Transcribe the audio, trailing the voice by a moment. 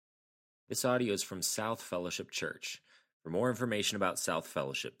This audio is from South Fellowship Church. For more information about South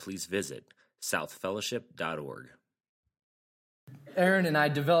Fellowship, please visit southfellowship.org. Aaron and I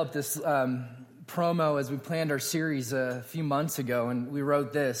developed this promo as we planned our series a few months ago, and we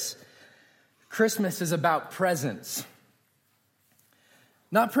wrote this: Christmas is about presents.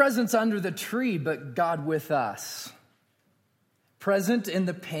 Not presents under the tree, but God with us. Present in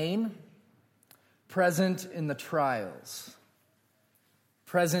the pain, present in the trials,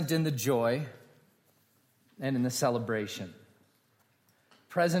 present in the joy and in the celebration.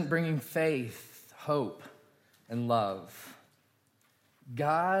 Present bringing faith, hope, and love.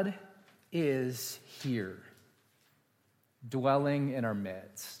 God is here, dwelling in our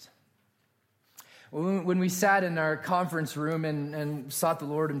midst. When we sat in our conference room and sought the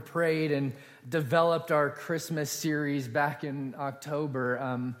Lord and prayed and developed our Christmas series back in October,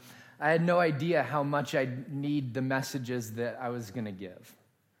 I had no idea how much I'd need the messages that I was going to give.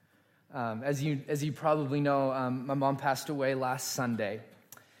 As you probably know, my mom passed away last Sunday,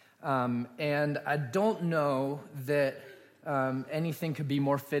 and I don't know that anything could be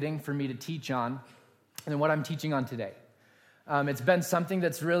more fitting for me to teach on than what I'm teaching on today. It's been something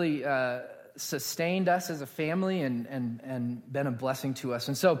that's really sustained us as a family and been a blessing to us.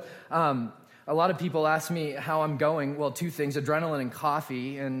 And so a lot of people ask me how I'm going. Well, two things: adrenaline and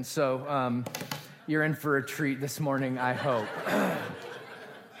coffee. And so you're in for a treat this morning, I hope.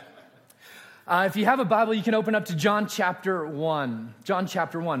 If you have a Bible, you can open up to John chapter 1. John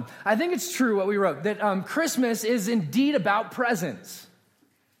chapter 1. I think it's true what we wrote, that Christmas is indeed about presents.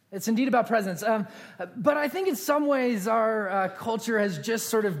 It's indeed about presents. But I think in some ways our culture has just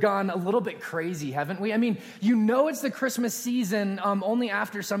sort of gone a little bit crazy, haven't we? I mean, you know it's the Christmas season only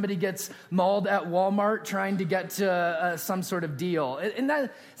after somebody gets mauled at Walmart trying to get to some sort of deal. Isn't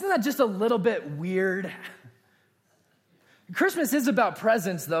that just a little bit weird? Christmas is about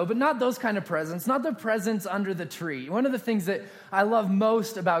presents, though, but not those kind of presents, not the presents under the tree. One of the things that I love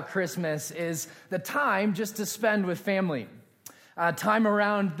most about Christmas is the time just to spend with family. Time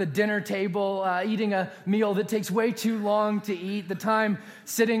around the dinner table, eating a meal that takes way too long to eat. The time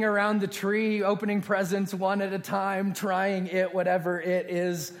sitting around the tree, opening presents one at a time, trying it, whatever it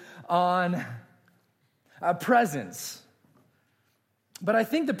is on. Presents. But I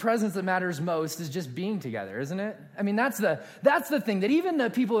think the presence that matters most is just being together, isn't it? I mean, that's the thing that even the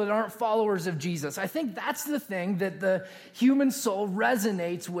people that aren't followers of Jesus, I think that's the thing that the human soul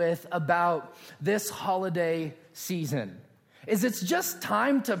resonates with about this holiday season. Is it's just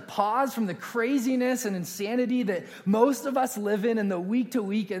time to pause from the craziness and insanity that most of us live in the week to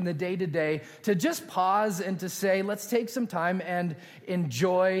week and the day to day, to just pause and to say, let's take some time and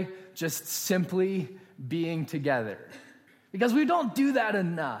enjoy just simply being together. Because we don't do that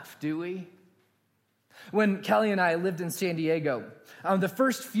enough, do we? When Kelly and I lived in San Diego, the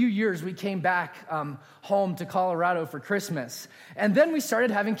first few years we came back home to Colorado for Christmas. And then we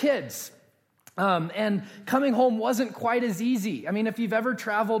started having kids. And coming home wasn't quite as easy. I mean, if you've ever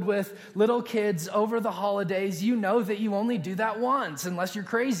traveled with little kids over the holidays, you know that you only do that once, unless you're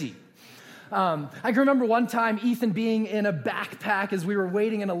crazy. I can remember one time Ethan being in a backpack as we were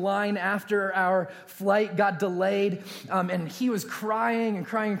waiting in a line after our flight got delayed, and he was crying and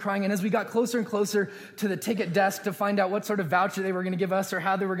crying and crying. And as we got closer and closer to the ticket desk to find out what sort of voucher they were going to give us or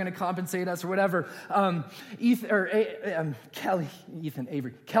how they were going to compensate us or whatever,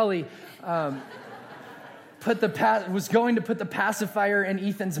 Kelly was going to put the pacifier in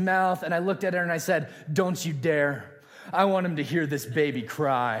Ethan's mouth, and I looked at her and I said, "Don't you dare! I want him to hear this baby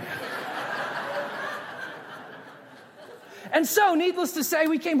cry." And so, needless to say,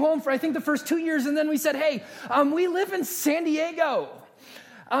 we came home for, I think, the first 2 years, and then we said, hey, we live in San Diego.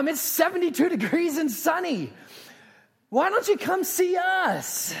 It's 72 degrees and sunny. Why don't you come see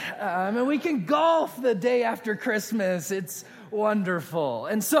us? And we can golf the day after Christmas. It's wonderful.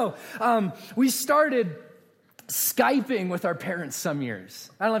 And so, we started Skyping with our parents some years.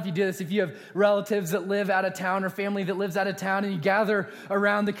 I don't know if you do this, if you have relatives that live out of town or family that lives out of town, and you gather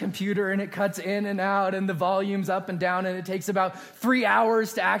around the computer and it cuts in and out and the volume's up and down, and it takes about 3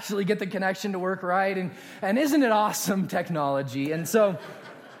 hours to actually get the connection to work right. And isn't it awesome technology? And so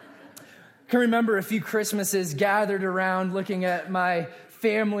I can remember a few Christmases gathered around looking at my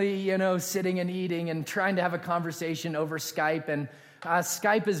family, sitting and eating and trying to have a conversation over Skype. And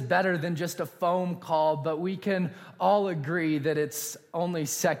Skype is better than just a phone call, but we can all agree that it's only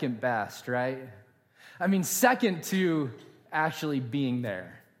second best, right? I mean, second to actually being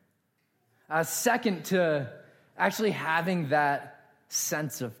there. Second to actually having that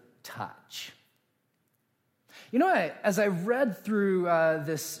sense of touch. You know, as I read through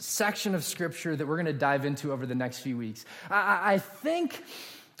this section of Scripture that we're going to dive into over the next few weeks, I think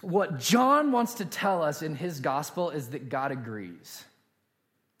what John wants to tell us in his gospel is that God agrees.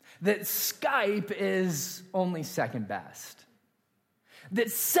 That Skype is only second best.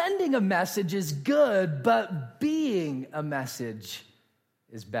 That sending a message is good, but being a message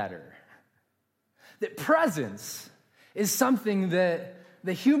is better. That presence is something that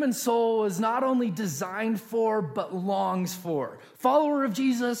the human soul is not only designed for, but longs for. Follower of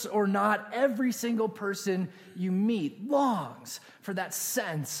Jesus or not, every single person you meet longs for that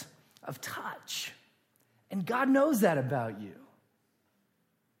sense of touch. And God knows that about you.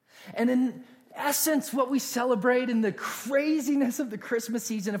 And in essence, what we celebrate in the craziness of the Christmas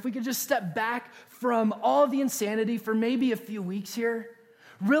season, if we could just step back from all the insanity for maybe a few weeks here,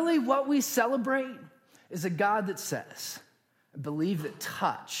 really what we celebrate is a God that says, I believe that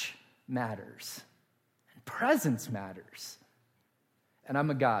touch matters and presence matters. And I'm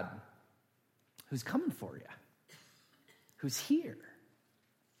a God who's coming for you, who's here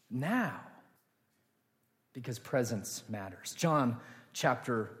now, because presence matters. John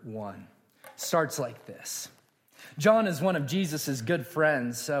chapter 1 starts like this. John is one of Jesus' good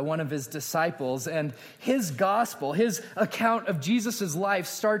friends, one of his disciples, and his gospel, his account of Jesus' life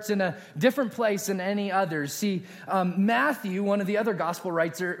starts in a different place than any others. See, Matthew, one of the other gospel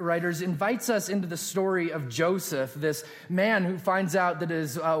writers, invites us into the story of Joseph, this man who finds out that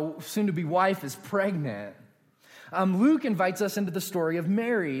his soon-to-be wife is pregnant. Luke invites us into the story of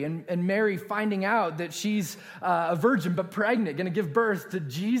Mary, and Mary finding out that she's a virgin but pregnant, going to give birth to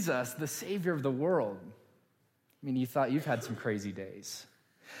Jesus, the Savior of the world. I mean, you thought you've had some crazy days.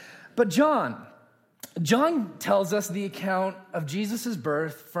 But John tells us the account of Jesus'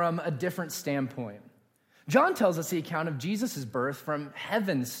 birth from a different standpoint. John tells us the account of Jesus' birth from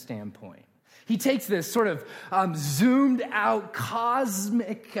heaven's standpoint. He takes this sort of zoomed out,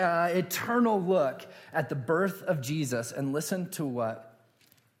 cosmic, eternal look at the birth of Jesus, and listen to what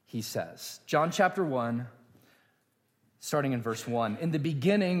he says. John chapter 1, starting in verse 1. In the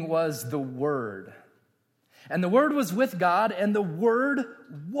beginning was the Word, and the Word was with God, and the Word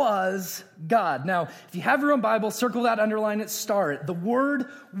was God. Now, if you have your own Bible, circle that, underline it, star it. The Word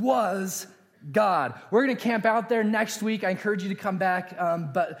was God. We're going to camp out there next week. I encourage you to come back.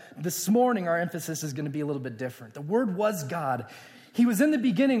 But this morning, our emphasis is going to be a little bit different. The Word was God. He was in the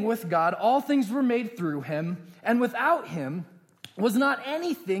beginning with God. All things were made through him, and without him was not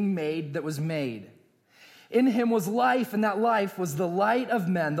anything made that was made. In him was life, and that life was the light of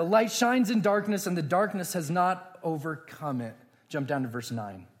men. The light shines in darkness, and the darkness has not overcome it. Jump down to verse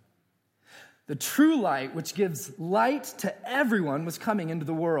 9. The true light, which gives light to everyone, was coming into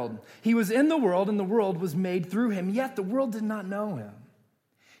the world. He was in the world, and the world was made through him, yet the world did not know him.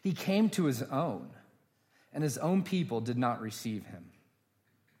 He came to his own, and his own people did not receive him.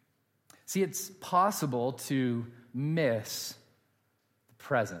 See, it's possible to miss the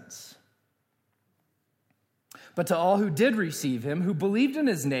presence. But to all who did receive him, who believed in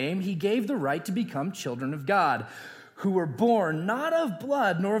his name, he gave the right to become children of God, who were born not of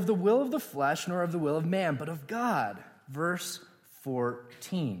blood, nor of the will of the flesh, nor of the will of man, but of God. Verse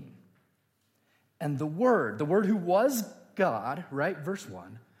 14. And the Word who was God, right? Verse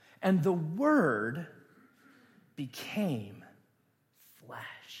 1. And the Word became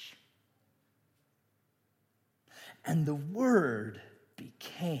flesh. And the Word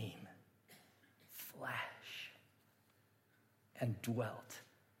became flesh and dwelt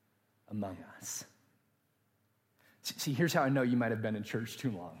among us. See, here's how I know you might have been in church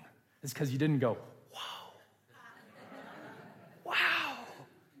too long. It's because you didn't go, wow. Wow.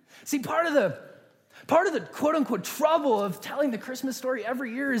 See, part of the quote-unquote trouble of telling the Christmas story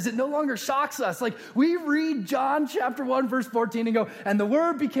every year is it no longer shocks us. Like, we read John chapter 1, verse 14 and go, and the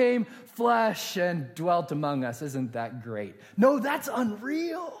Word became flesh and dwelt among us. Isn't that great? No, that's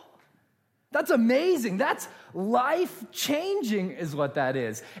unreal. That's amazing. That's life-changing is what that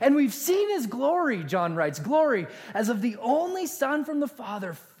is. And we've seen his glory, John writes, glory as of the only Son from the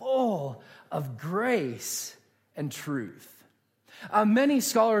Father, full of grace and truth. Many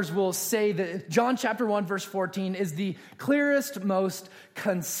scholars will say that John chapter 1, verse 14 is the clearest, most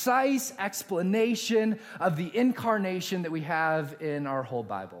concise explanation of the incarnation that we have in our whole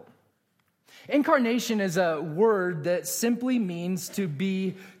Bible. Incarnation is a word that simply means to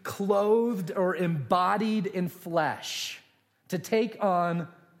be clothed or embodied in flesh, to take on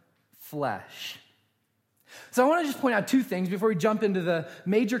flesh. So I want to just point out two things before we jump into the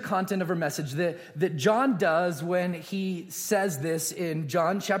major content of our message that John does when he says this in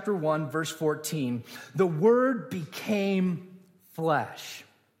John chapter 1, verse 14. The Word became flesh.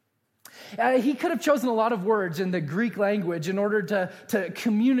 He could have chosen a lot of words in the Greek language in order to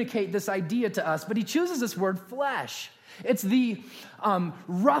communicate this idea to us, but he chooses this word flesh. It's the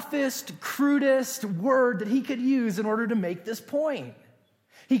roughest, crudest word that he could use in order to make this point.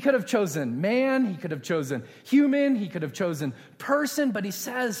 He could have chosen man, he could have chosen human, he could have chosen person, but he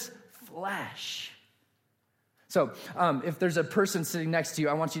says flesh. So if there's a person sitting next to you,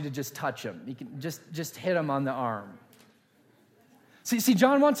 I want you to just touch him. You can just hit him on the arm. See,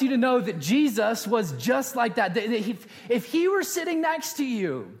 John wants you to know that Jesus was just like that. If he were sitting next to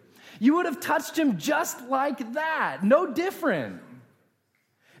you, you would have touched him just like that. No different.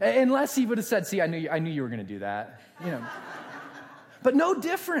 Unless he would have said, see, I knew you were going to do that. But no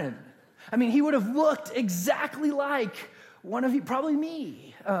different. I mean, he would have looked exactly like one of you, probably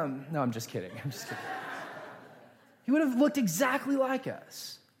me. No, I'm just kidding. He would have looked exactly like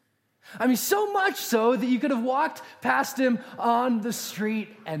us. I mean, so much so that you could have walked past him on the street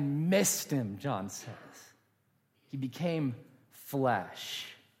and missed him, John says. He became flesh.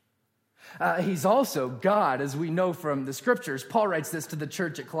 He's also God, as we know from the scriptures. Paul writes this to the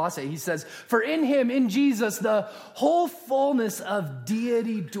church at Colossae. He says, for in him, in Jesus, the whole fullness of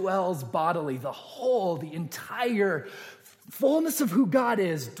deity dwells bodily. The entire fullness of who God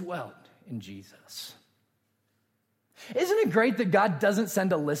is dwelt in Jesus. Isn't it great that God doesn't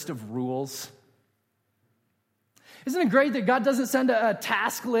send a list of rules? Isn't it great that God doesn't send a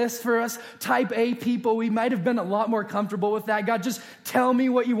task list for us type A people? We might have been a lot more comfortable with that. God, just tell me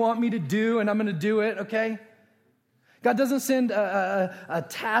what you want me to do and I'm going to do it, okay? God doesn't send a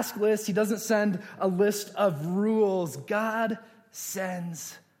task list. He doesn't send a list of rules. God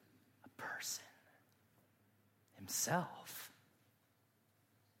sends a person, himself.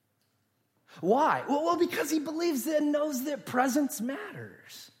 Why? Well, because he believes and knows that presence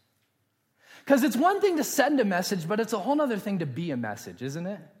matters. Because it's one thing to send a message, but it's a whole other thing to be a message, isn't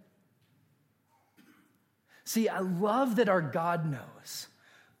it? See, I love that our God knows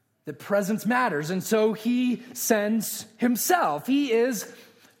that presence matters, and so he sends himself. He is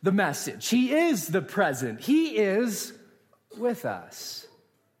the message. He is the present. He is with us.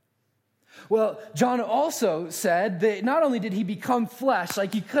 Well, John also said that not only did he become flesh,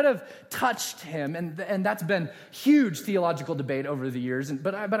 like you could have touched him, and that's been huge theological debate over the years,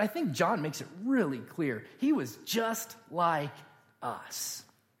 but I think John makes it really clear. He was just like us.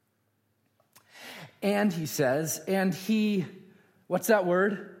 And he says, and he, what's that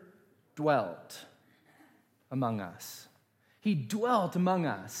word? Dwelt among us. He dwelt among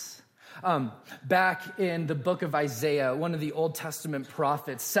us. Back in the book of Isaiah, one of the Old Testament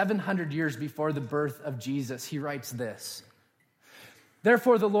prophets, 700 years before the birth of Jesus, he writes this.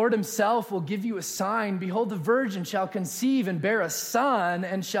 Therefore, the Lord himself will give you a sign. Behold, the virgin shall conceive and bear a son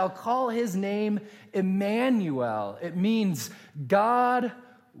and shall call his name Emmanuel. It means God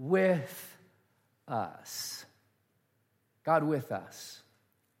with us. God with us.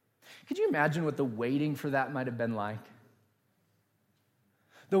 Could you imagine what the waiting for that might have been like?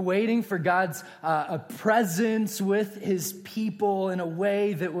 The waiting for God's presence with his people in a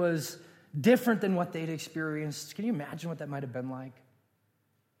way that was different than what they'd experienced. Can you imagine what that might have been like?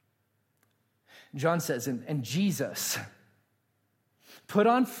 John says, and Jesus put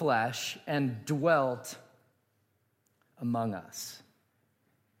on flesh and dwelt among us.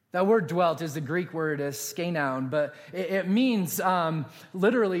 That word dwelt is the Greek word skeinon, but it means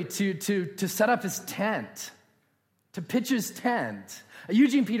literally to set up his tent, to pitch his tent.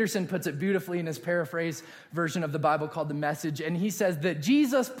 Eugene Peterson puts it beautifully in his paraphrase version of the Bible called The Message, and he says that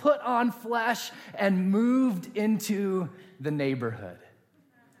Jesus put on flesh and moved into the neighborhood.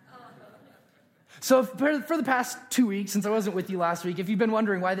 So for the past 2 weeks, since I wasn't with you last week, if you've been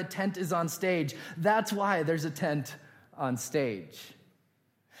wondering why the tent is on stage, that's why there's a tent on stage.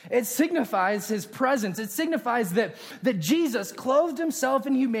 It signifies his presence. It signifies that Jesus clothed himself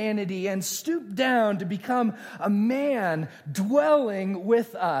in humanity and stooped down to become a man dwelling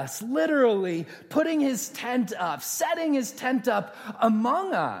with us, literally putting his tent up, setting his tent up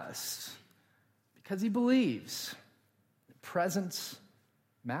among us, because he believes that presence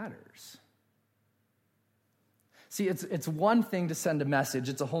matters. See, it's one thing to send a message.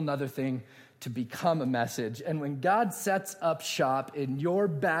 It's a whole nother thing to become a message. And when God sets up shop in your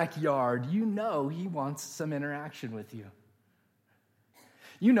backyard, you know he wants some interaction with you.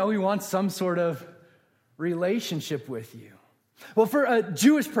 You know he wants some sort of relationship with you. Well, for a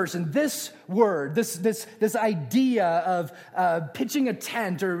Jewish person, this word, this idea of pitching a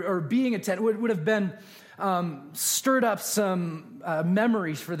tent or being a tent would have been stirred up some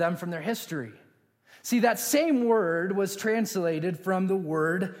memories for them from their history. See, that same word was translated from the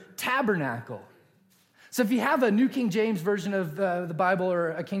word tabernacle. So if you have a New King James version of the Bible or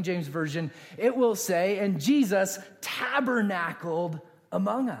a King James version, it will say, and Jesus tabernacled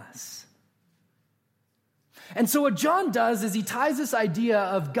among us. And so what John does is he ties this idea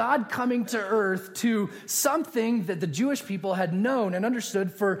of God coming to earth to something that the Jewish people had known and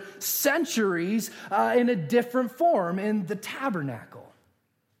understood for centuries in a different form, in the tabernacle.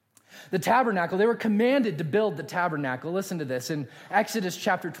 The tabernacle, they were commanded to build the tabernacle. Listen to this in Exodus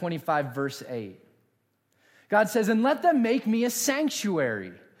chapter 25, verse 8. God says, "And let them make me a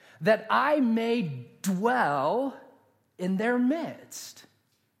sanctuary, that I may dwell in their midst."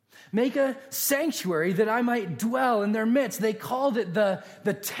 Make a sanctuary that I might dwell in their midst. They called it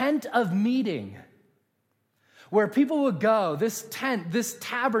the tent of meeting, where people would go. This tent, this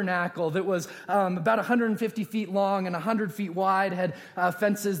tabernacle that was about 150 feet long and 100 feet wide, had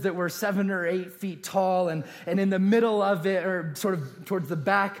fences that were 7 or 8 feet tall. And in the middle of it, or sort of towards the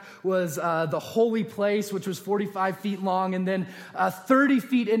back, was the holy place, which was 45 feet long. And then 30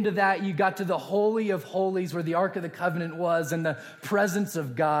 feet into that, you got to the Holy of Holies, where the Ark of the Covenant was and the presence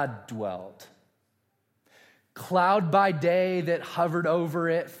of God dwelled. Cloud by day that hovered over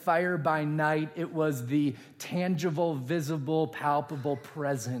it, fire by night. It was the tangible, visible, palpable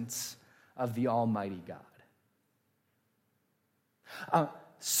presence of the Almighty God.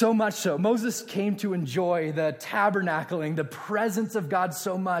 So much so, Moses came to enjoy the tabernacling, the presence of God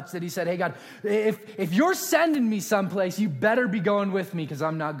so much that he said, "Hey God, if you're sending me someplace, you better be going with me, because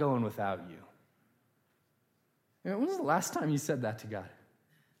I'm not going without you." When was the last time you said that to God?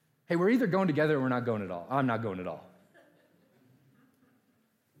 Hey, we're either going together or we're not going at all. I'm not going at all.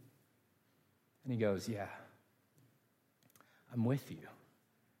 And he goes, "Yeah, I'm with you."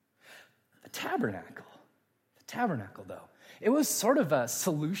 The tabernacle, though, it was sort of a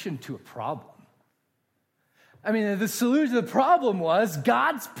solution to a problem. I mean, the solution to the problem was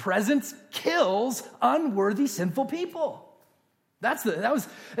God's presence kills unworthy, sinful people.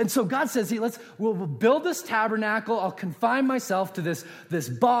 And so God says, we'll build this tabernacle. I'll confine myself to this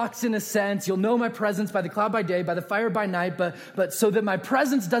box in a sense. You'll know my presence by the cloud by day, by the fire by night, but so that my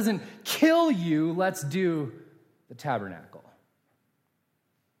presence doesn't kill you, let's do the tabernacle.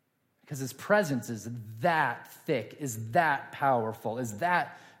 Because his presence is that thick, is that powerful, is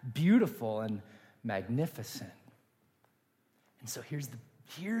that beautiful and magnificent. And so here's the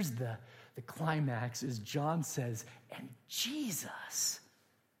climax, is John says, and Jesus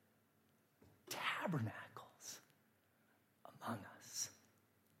tabernacles among us,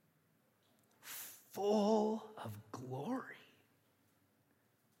 full of glory.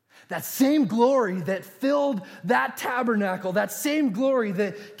 That same glory that filled that tabernacle, that same glory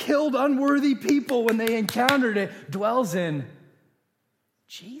that killed unworthy people when they encountered it, dwells in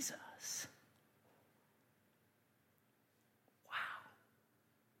Jesus.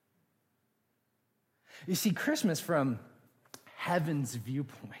 You see, Christmas from heaven's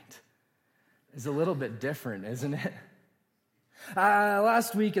viewpoint is a little bit different, isn't it?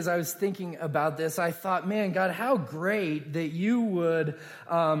 Last week, as I was thinking about this, I thought, man, God, how great that you would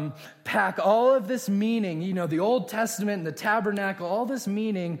pack all of this meaning, the Old Testament and the tabernacle, all this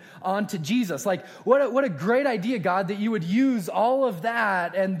meaning onto Jesus. Like, what a great idea, God, that you would use all of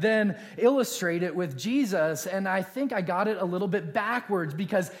that and then illustrate it with Jesus. And I think I got it a little bit backwards,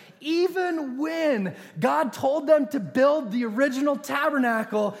 because even when God told them to build the original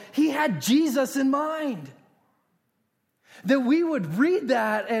tabernacle, he had Jesus in mind. That we would read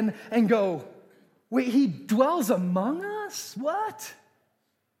that and go, wait, he dwells among us? What?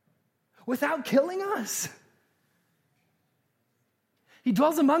 Without killing us? He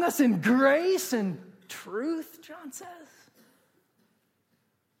dwells among us in grace and truth, John says.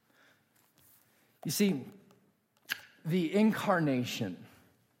 You see, the incarnation,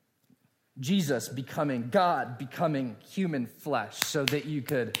 Jesus becoming God, becoming human flesh so that you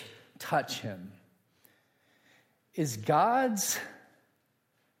could touch him, is God's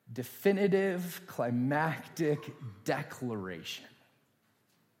definitive, climactic declaration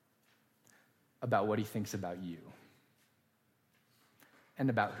about what he thinks about you and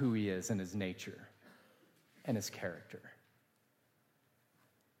about who he is and his nature and his character.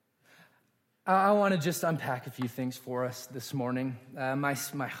 I want to just unpack a few things for us this morning.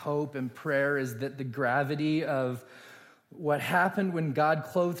 My hope and prayer is that the gravity of what happened when God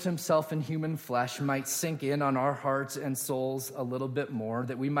clothed himself in human flesh might sink in on our hearts and souls a little bit more,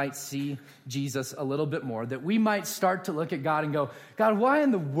 that we might see Jesus a little bit more, that we might start to look at God and go, God, why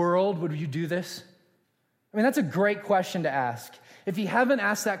in the world would you do this? I mean, that's a great question to ask. If you haven't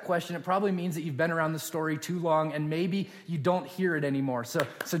asked that question, it probably means that you've been around the story too long and maybe you don't hear it anymore. So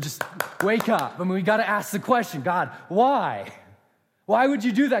just wake up. I mean, we got to ask the question, God, why? Why would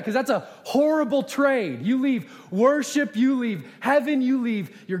you do that? Because that's a horrible trade. You leave worship, you leave heaven, you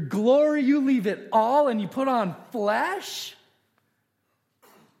leave your glory, you leave it all, and you put on flesh?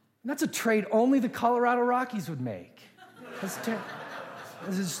 And that's a trade only the Colorado Rockies would make. This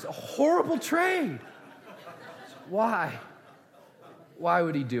is a horrible trade. Why? Why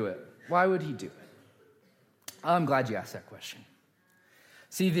would he do it? Why would he do it? I'm glad you asked that question.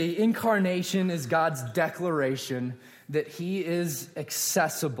 See, the incarnation is God's declaration that he is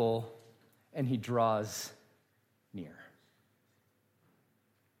accessible and he draws near.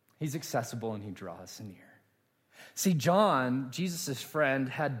 He's accessible and he draws near. See, John, Jesus' friend,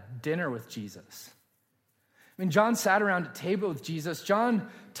 had dinner with Jesus. I mean, John sat around a table with Jesus. John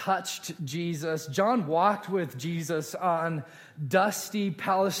touched Jesus. John walked with Jesus on dusty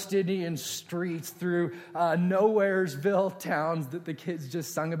Palestinian streets through Nowheresville towns that the kids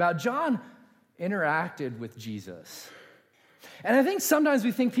just sung about. John interacted with Jesus. And I think sometimes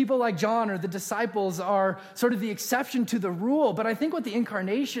we think people like John or the disciples are sort of the exception to the rule, but I think what the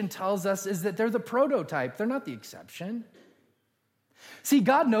incarnation tells us is that they're the prototype. They're not the exception. See,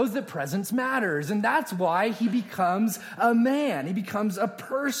 God knows that presence matters, and that's why he becomes a man. He becomes a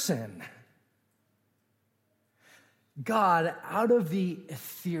person. God out of the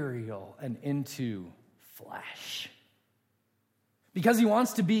ethereal and into flesh. Because he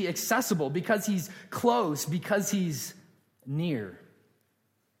wants to be accessible, because he's close, because he's near.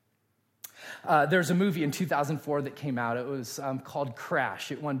 There's a movie in 2004 that came out. It was called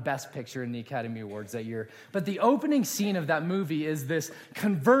Crash. It won Best Picture in the Academy Awards that year. But the opening scene of that movie is this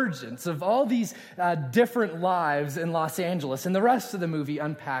convergence of all these different lives in Los Angeles. And the rest of the movie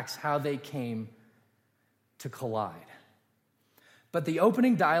unpacks how they came to collide. But the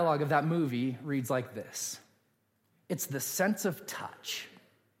opening dialogue of that movie reads like this. It's the sense of touch.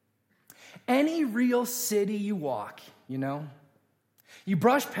 Any real city you walk, you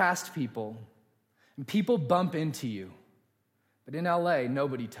brush past people, and people bump into you. But in LA,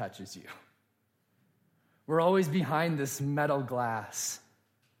 nobody touches you. We're always behind this metal glass.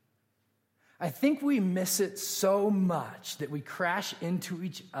 I think we miss it so much that we crash into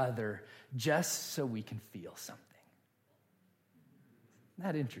each other just so we can feel something.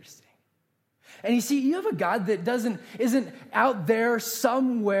 Isn't that interesting? And you see, you have a God that isn't out there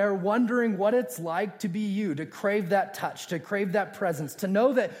somewhere wondering what it's like to be you, to crave that touch, to crave that presence, to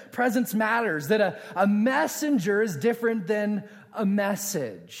know that presence matters, that a messenger is different than a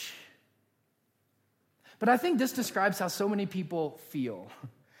message. But I think this describes how so many people feel.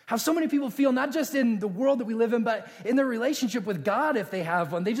 How so many people feel, not just in the world that we live in, but in their relationship with God, if they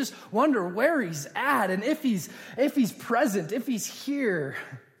have one. They just wonder where he's at and if he's present, if he's here.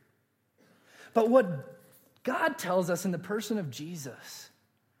 But what God tells us in the person of Jesus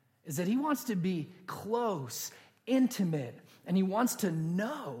is that he wants to be close, intimate, and he wants to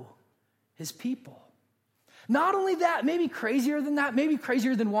know his people. Not only that, maybe crazier than that, maybe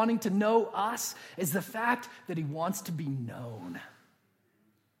crazier than wanting to know us, is the fact that he wants to be known.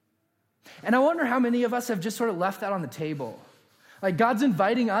 And I wonder how many of us have just sort of left that on the table. Like God's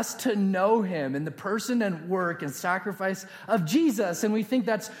inviting us to know him in the person and work and sacrifice of Jesus. And we think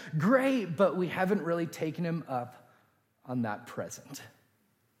that's great, but we haven't really taken him up on that present.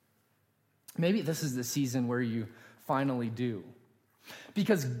 Maybe this is the season where you finally do.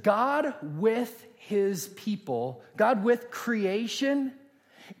 Because God with his people, God with creation,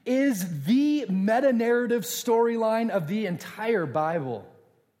 is the meta-narrative storyline of the entire Bible.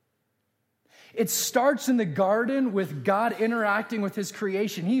 It starts in the garden with God interacting with his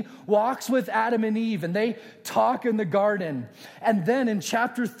creation. He walks with Adam and Eve, and they talk in the garden. And then in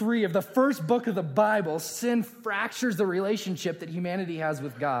chapter 3 of the first book of the Bible, sin fractures the relationship that humanity has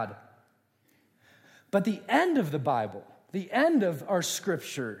with God. But the end of the Bible, the end of our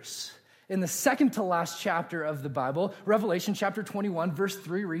scriptures, in the second to last chapter of the Bible, Revelation chapter 21, verse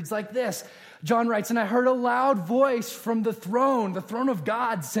 3 reads like this. John writes, "And I heard a loud voice from the throne of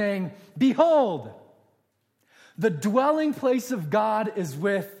God, saying, 'Behold, the dwelling place of God is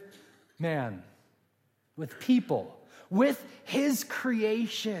with man,'" with people, with his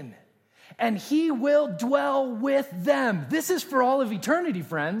creation, "and he will dwell with them." This is for all of eternity,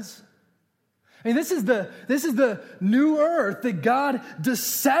 friends. I mean, this is the new earth that God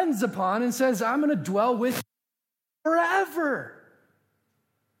descends upon and says, "I'm going to dwell with you forever."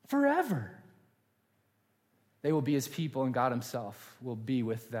 Forever. They will be his people, and God himself will be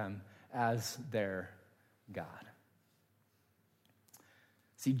with them as their God.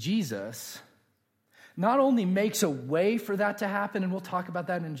 See, Jesus not only makes a way for that to happen, and we'll talk about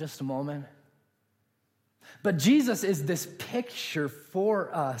that in just a moment, but Jesus is this picture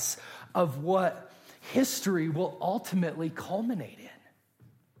for us of what history will ultimately culminate in.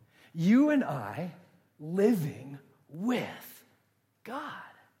 You and I living with God.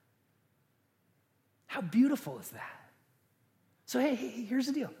 How beautiful is that? So, hey, here's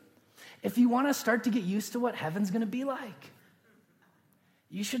the deal. If you want to start to get used to what heaven's going to be like,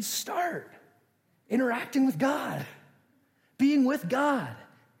 you should start interacting with God, being with God,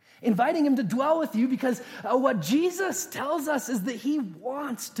 inviting him to dwell with you, because what Jesus tells us is that he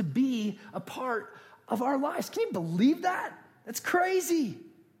wants to be a part of our lives. Can you believe that? That's crazy.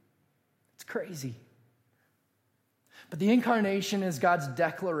 It's crazy. But the incarnation is God's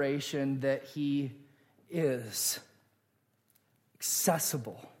declaration that he is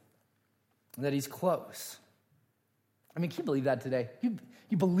accessible, that he's close. I mean, can you believe that today?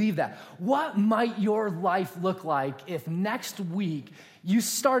 You believe that? What might your life look like if next week you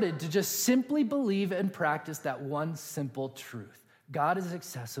started to just simply believe and practice that one simple truth? God is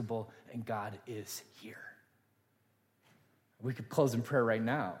accessible and God is here. We could close in prayer right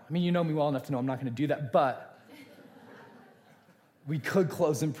now. I mean, you know me well enough to know I'm not going to do that, but we could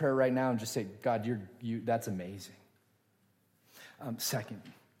close in prayer right now and just say, God, that's amazing. Second,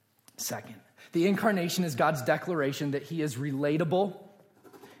 the incarnation is God's declaration that he is relatable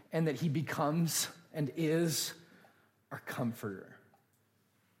and that he becomes and is our comforter.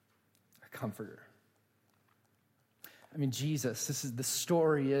 Our comforter. I mean, Jesus, the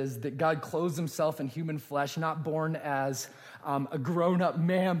story is that God clothes himself in human flesh, not born as a grown-up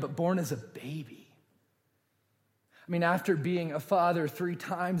man, but born as a baby. I mean, after being a father 3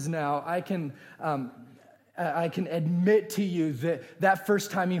 times now, I can admit to you that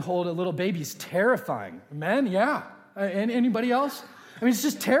first time you hold a little baby is terrifying. Men, yeah. And anybody else? I mean, it's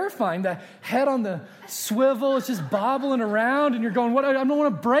just terrifying. The head on the swivel, it's just bobbling around, and you're going, "What? I don't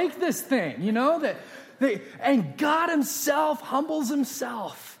want to break this thing," you know? And God himself humbles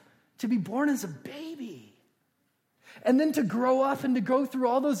himself to be born as a baby. And then to grow up and to go through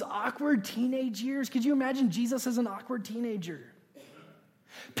all those awkward teenage years. Could you imagine Jesus as an awkward teenager?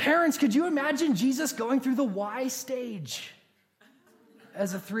 Parents, could you imagine Jesus going through the why stage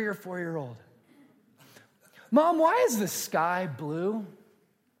as a 3 or 4-year-old? Mom, why is the sky blue?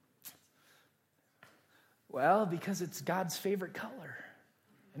 Well, because it's God's favorite color.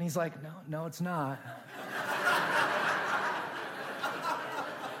 And he's like, no, it's not.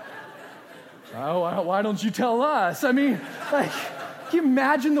 Oh, why don't you tell us? I mean, can you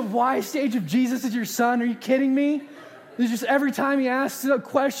imagine the why stage of Jesus as your son? Are you kidding me? It's just every time he asks a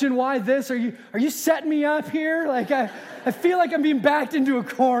question, why this? Are you setting me up here? I feel like I'm being backed into a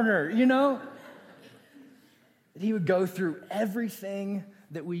corner, you know? That he would go through everything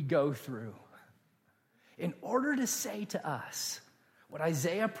that we go through in order to say to us what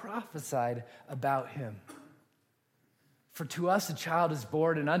Isaiah prophesied about him. For to us a child is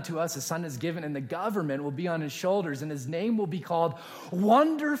born, and unto us a son is given, and the government will be on his shoulders, and his name will be called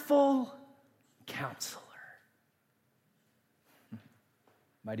Wonderful Counselor,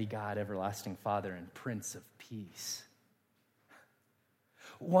 Mighty God, Everlasting Father, and Prince of Peace.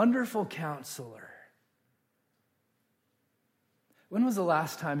 Wonderful Counselor. When was the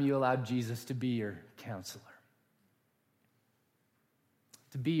last time you allowed Jesus to be your counselor?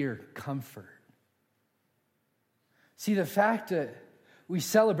 To be your comfort? See, the fact that we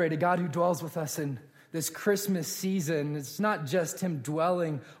celebrate a God who dwells with us in this Christmas season, it's not just him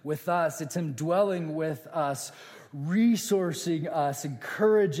dwelling with us, it's him dwelling with us, resourcing us,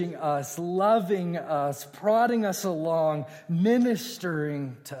 encouraging us, loving us, prodding us along,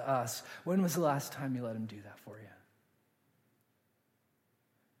 ministering to us. When was the last time you let him do that for you?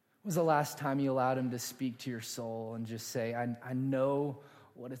 When was the last time you allowed him to speak to your soul and just say, I know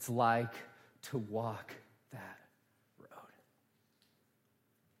what it's like to walk that road?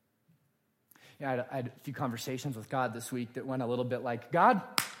 Yeah, I had a few conversations with God this week that went a little bit like, God,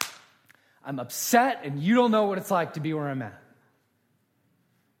 I'm upset and you don't know what it's like to be where I'm at.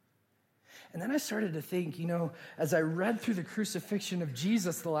 And then I started to think, as I read through the crucifixion of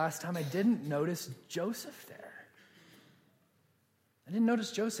Jesus the last time, I didn't notice Joseph there. I didn't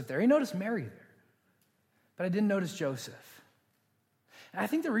notice Joseph there. I noticed Mary there. But I didn't notice Joseph. And I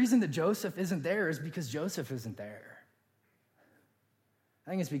think the reason that Joseph isn't there is because Joseph isn't there. I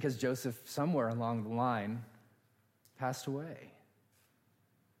think it's because Joseph, somewhere along the line, passed away.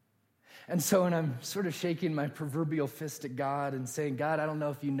 And so when I'm sort of shaking my proverbial fist at God and saying, God, I don't know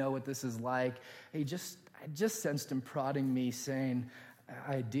if you know what this is like, I just sensed him prodding me saying,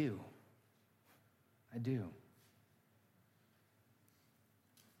 I do. And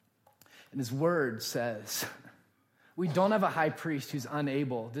his word says, we don't have a high priest who's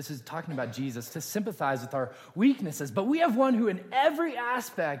unable, this is talking about Jesus, to sympathize with our weaknesses, but we have one who in every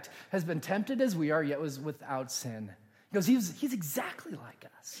aspect has been tempted as we are, yet was without sin. He goes, he's exactly like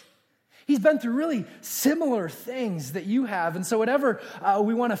us. He's been through really similar things that you have. And so whatever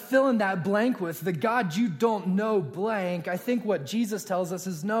we want to fill in that blank with, the God you don't know blank, I think what Jesus tells us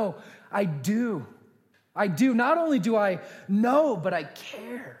is, no, I do. I do. Not only do I know, but I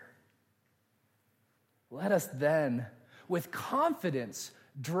care. Let us then, with confidence,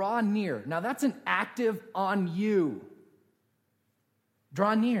 draw near. Now that's an active on you.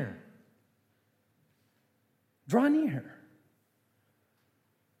 Draw near. Draw near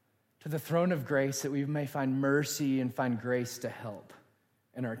to the throne of grace that we may find mercy and find grace to help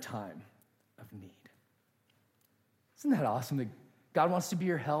in our time of need. Isn't that awesome that God wants to be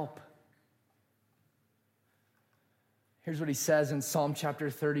your help? Here's what he says in Psalm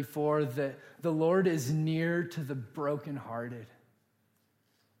chapter 34, that the Lord is near to the brokenhearted.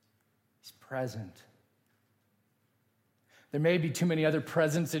 He's present. There may be too many other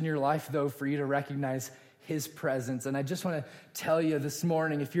presents in your life, though, for you to recognize his presence. And I just want to tell you this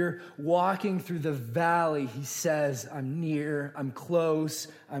morning, if you're walking through the valley, he says, I'm near, I'm close,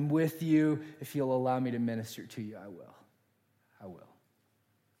 I'm with you. If you'll allow me to minister to you, I will. I will.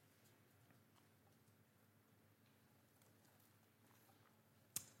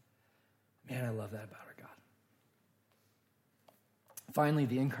 Man, I love that about our God. Finally,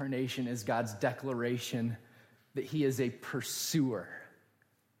 the incarnation is God's declaration that he is a pursuer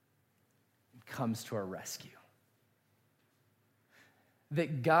and comes to our rescue.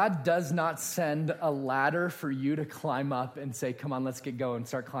 That God does not send a ladder for you to climb up and say, come on, let's get going,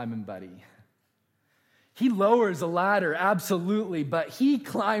 start climbing, buddy. He lowers a ladder, absolutely, but he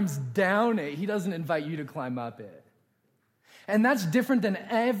climbs down it. He doesn't invite you to climb up it. And that's different than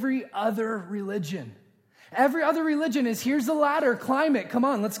every other religion. Every other religion is, here's the ladder, climb it, come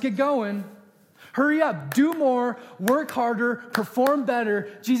on, let's get going. Hurry up, do more, work harder, perform better.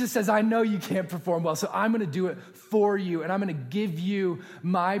 Jesus says, I know you can't perform well, so I'm going to do it for you, and I'm going to give you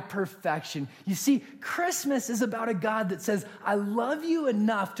my perfection. You see, Christmas is about a God that says, I love you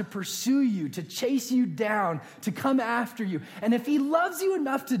enough to pursue you, to chase you down, to come after you. And if he loves you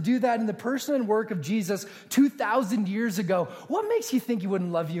enough to do that in the person and work of Jesus 2,000 years ago, what makes you think he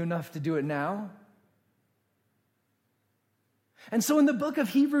wouldn't love you enough to do it now? And so in the book of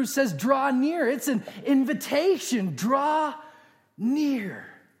Hebrews says, draw near. It's an invitation. Draw near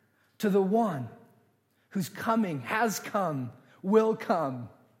to the one who's coming, has come, will come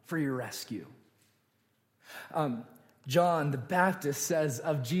for your rescue. John the Baptist says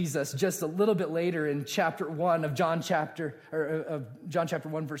of Jesus just a little bit later in chapter 1 of John chapter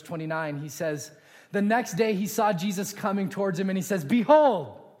 1, verse 29, he says, the next day he saw Jesus coming towards him and he says,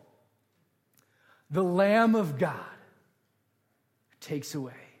 behold, the Lamb of God takes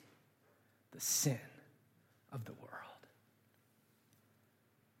away the sin of the world.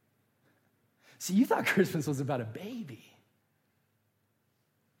 See, you thought Christmas was about a baby.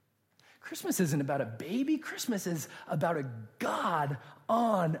 Christmas isn't about a baby. Christmas is about a God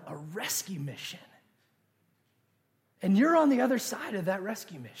on a rescue mission. And you're on the other side of that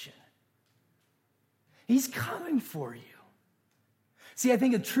rescue mission. He's coming for you. See, I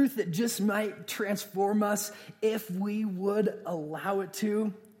think a truth that just might transform us if we would allow it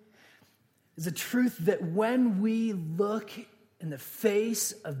to is a truth that when we look in the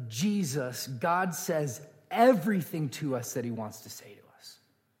face of Jesus, God says everything to us that he wants to say to us.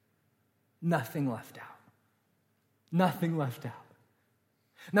 Nothing left out. Nothing left out.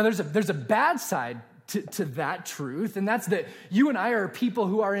 Now, there's a bad side to that truth, and that's that you and I are people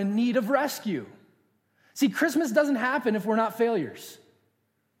who are in need of rescue. See, Christmas doesn't happen if we're not failures.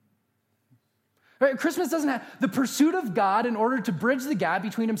 Right? Christmas doesn't have the pursuit of God in order to bridge the gap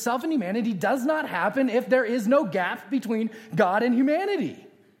between himself and humanity does not happen if there is no gap between God and humanity.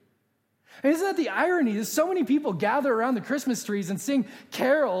 And isn't that the irony? There's so many people gather around the Christmas trees and sing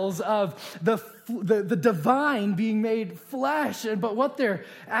carols of the divine being made flesh. But what they're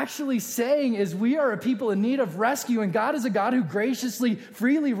actually saying is we are a people in need of rescue, and God is a God who graciously,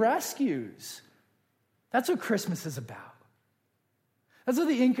 freely rescues. That's what Christmas is about. That's what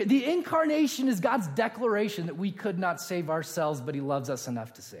the incarnation is God's declaration that we could not save ourselves, but he loves us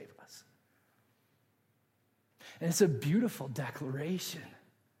enough to save us. And it's a beautiful declaration.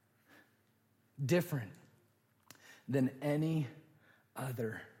 Different than any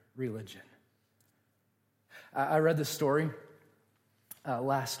other religion. I read the story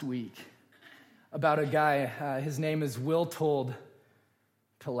last week about a guy. His name is Witold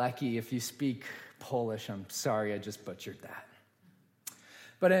Pilecki. If you speak Polish, I'm sorry, I just butchered that.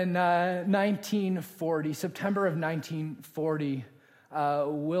 But in 1940, September of 1940,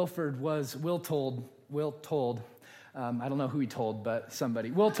 Witold, I don't know who he told, but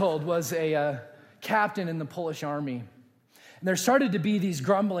somebody. Witold was a captain in the Polish army. And there started to be these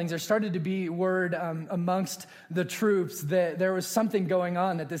grumblings. There started to be word amongst the troops that there was something going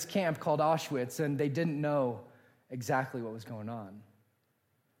on at this camp called Auschwitz, and they didn't know exactly what was going on.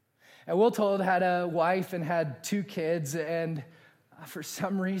 And Will Told had a wife and had 2 kids, and for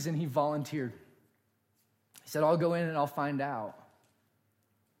some reason he volunteered. He said, I'll go in and I'll find out.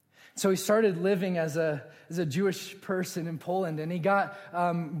 So he started living as a Jewish person in Poland, and he got,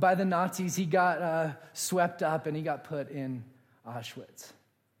 by the Nazis, he got swept up and he got put in Auschwitz.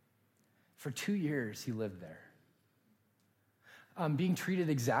 For 2 years, he lived there, being treated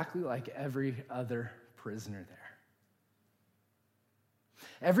exactly like every other prisoner there.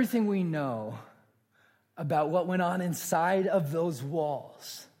 Everything we know about what went on inside of those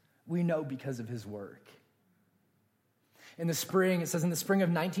walls, we know because of his work. In the spring, it says in the spring of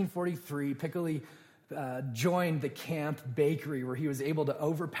 1943, Piccoli joined the camp bakery where he was able to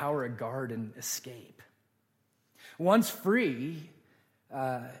overpower a guard and escape. Once free,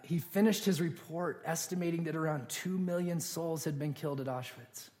 he finished his report estimating that around 2 million souls had been killed at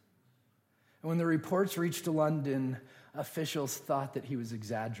Auschwitz. And when the reports reached London, officials thought that he was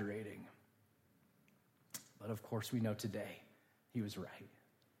exaggerating. But of course, we know today he was right.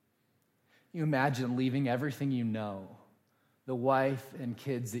 You imagine leaving everything you know, the wife and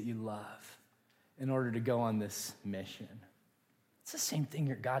kids that you love, in order to go on this mission. It's the same thing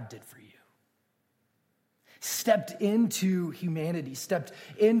your God did for you. Stepped into humanity, stepped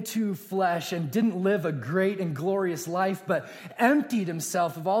into flesh, and didn't live a great and glorious life, but emptied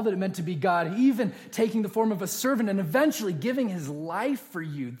himself of all that it meant to be God, even taking the form of a servant and eventually giving his life for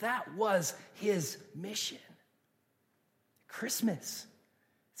you. That was his mission. Christmas,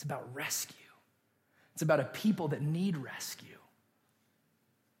 it's about rescue. It's about a people that need rescue.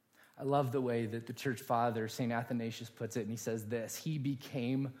 I love the way that the church father, St. Athanasius, puts it, and he says this: he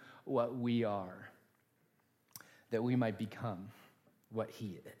became what we are, that we might become what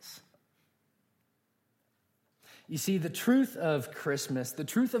he is. You see, the truth of Christmas, the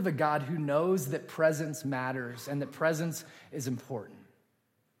truth of a God who knows that presence matters and that presence is important,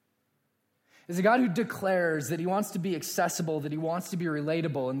 is a God who declares that he wants to be accessible, that he wants to be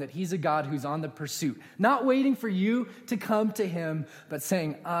relatable, and that he's a God who's on the pursuit, not waiting for you to come to him, but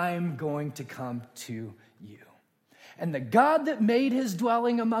saying, I'm going to come to you. And the God that made his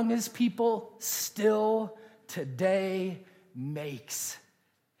dwelling among his people still today makes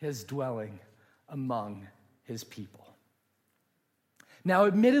his dwelling among his people. Now,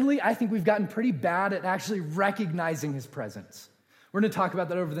 admittedly, I think we've gotten pretty bad at actually recognizing his presence. We're going to talk about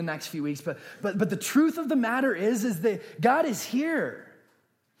that over the next few weeks, but the truth of the matter is that God is here,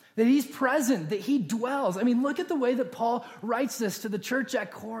 that he's present, that he dwells. I mean, look at the way that Paul writes this to the church at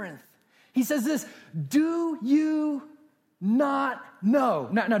Corinth. He says this: do you not know?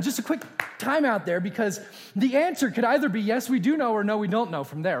 Now, just a quick time out there, because the answer could either be yes, we do know, or no, we don't know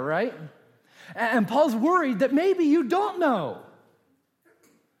from there, right? And Paul's worried that maybe you don't know.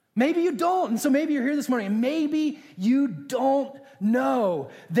 Maybe you don't. And so maybe you're here this morning, and maybe you don't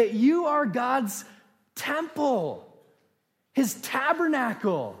know that you are God's temple, his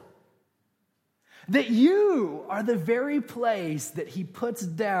tabernacle, that you are the very place that he puts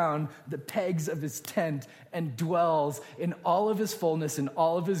down the pegs of his tent and dwells in all of his fullness and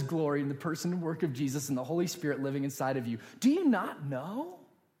all of his glory in the person and work of Jesus and the Holy Spirit living inside of you. Do you not know?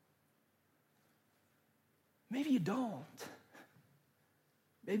 Maybe you don't.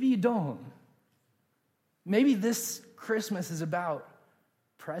 Maybe you don't. Maybe this Christmas is about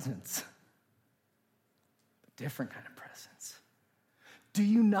presence, a different kind of presence. Do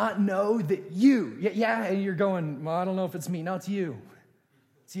you not know that you, and you're going, well, I don't know if it's me. No, it's you.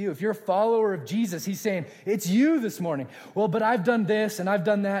 It's you. If you're a follower of Jesus, he's saying, it's you this morning. Well, but I've done this and I've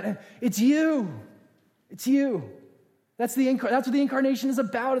done that. And it's you. It's you. That's what the incarnation is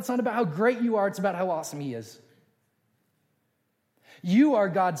about. It's not about how great you are. It's about how awesome he is. You are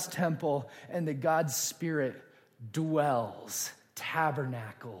God's temple, and that God's Spirit dwells,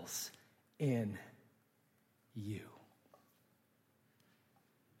 tabernacles in you.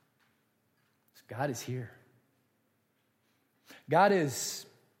 So God is here. God is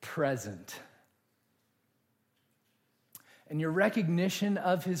present. And your recognition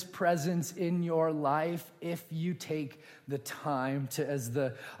of his presence in your life, if you take the time to, as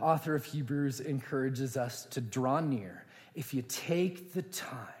the author of Hebrews encourages us, to draw near, if you take the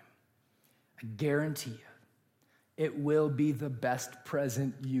time, I guarantee you, it will be the best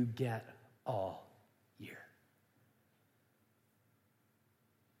present you get all year.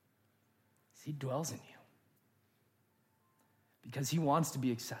 He dwells in you because he wants to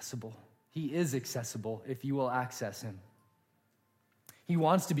be accessible. He is accessible if you will access him. He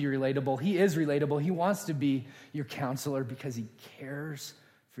wants to be relatable. He is relatable. He wants to be your counselor because he cares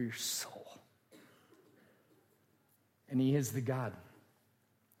for your soul. And he is the God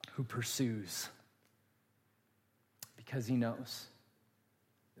who pursues because he knows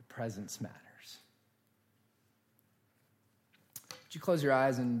that presence matters. Would you close your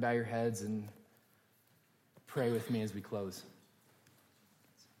eyes and bow your heads and pray with me as we close?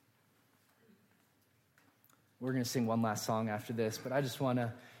 We're going to sing one last song after this, but I just want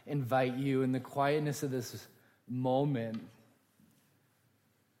to invite you in the quietness of this moment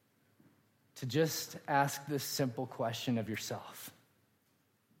to just ask this simple question of yourself.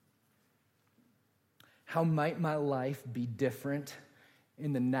 How might my life be different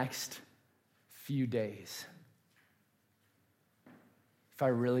in the next few days if I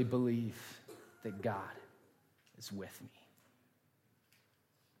really believe that God is with me?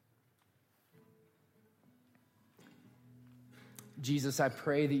 Jesus, I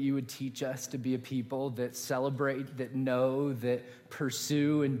pray that you would teach us to be a people that celebrate, that know, that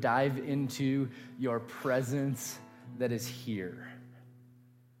pursue and dive into your presence that is here.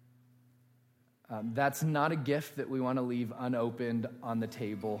 That's not a gift that we want to leave unopened on the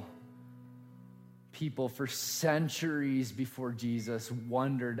table. People for centuries before Jesus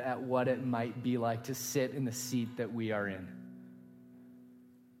wondered at what it might be like to sit in the seat that we are in.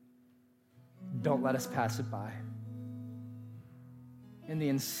 Don't let us pass it by. In the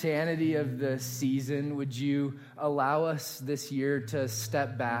insanity of the season, would you allow us this year to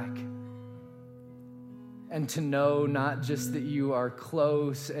step back and to know not just that you are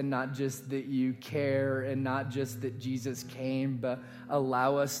close and not just that you care and not just that Jesus came, but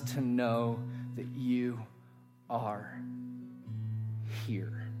allow us to know that you are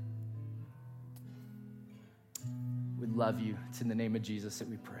here. We love you. It's in the name of Jesus that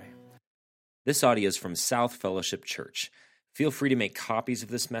we pray. This audio is from South Fellowship Church. Feel free to make copies of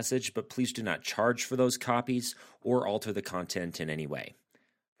this message, but please do not charge for those copies or alter the content in any way.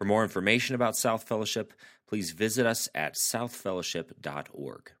 For more information about South Fellowship, please visit us at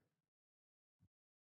southfellowship.org.